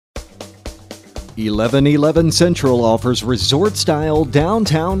1111 Central offers resort-style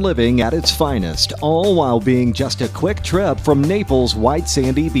downtown living at its finest, all while being just a quick trip from Naples' white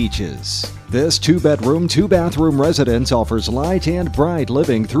sandy beaches. This 2-bedroom, 2-bathroom residence offers light and bright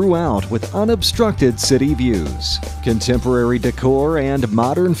living throughout with unobstructed city views. Contemporary decor and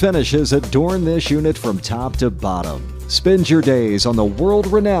modern finishes adorn this unit from top to bottom. Spend your days on the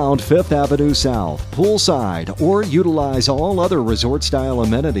world-renowned 5th Avenue South, poolside, or utilize all other resort-style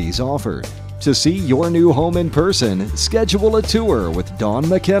amenities offered. To see your new home in person, schedule a tour with Dawn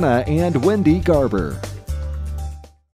McKenna and Wendy Garber.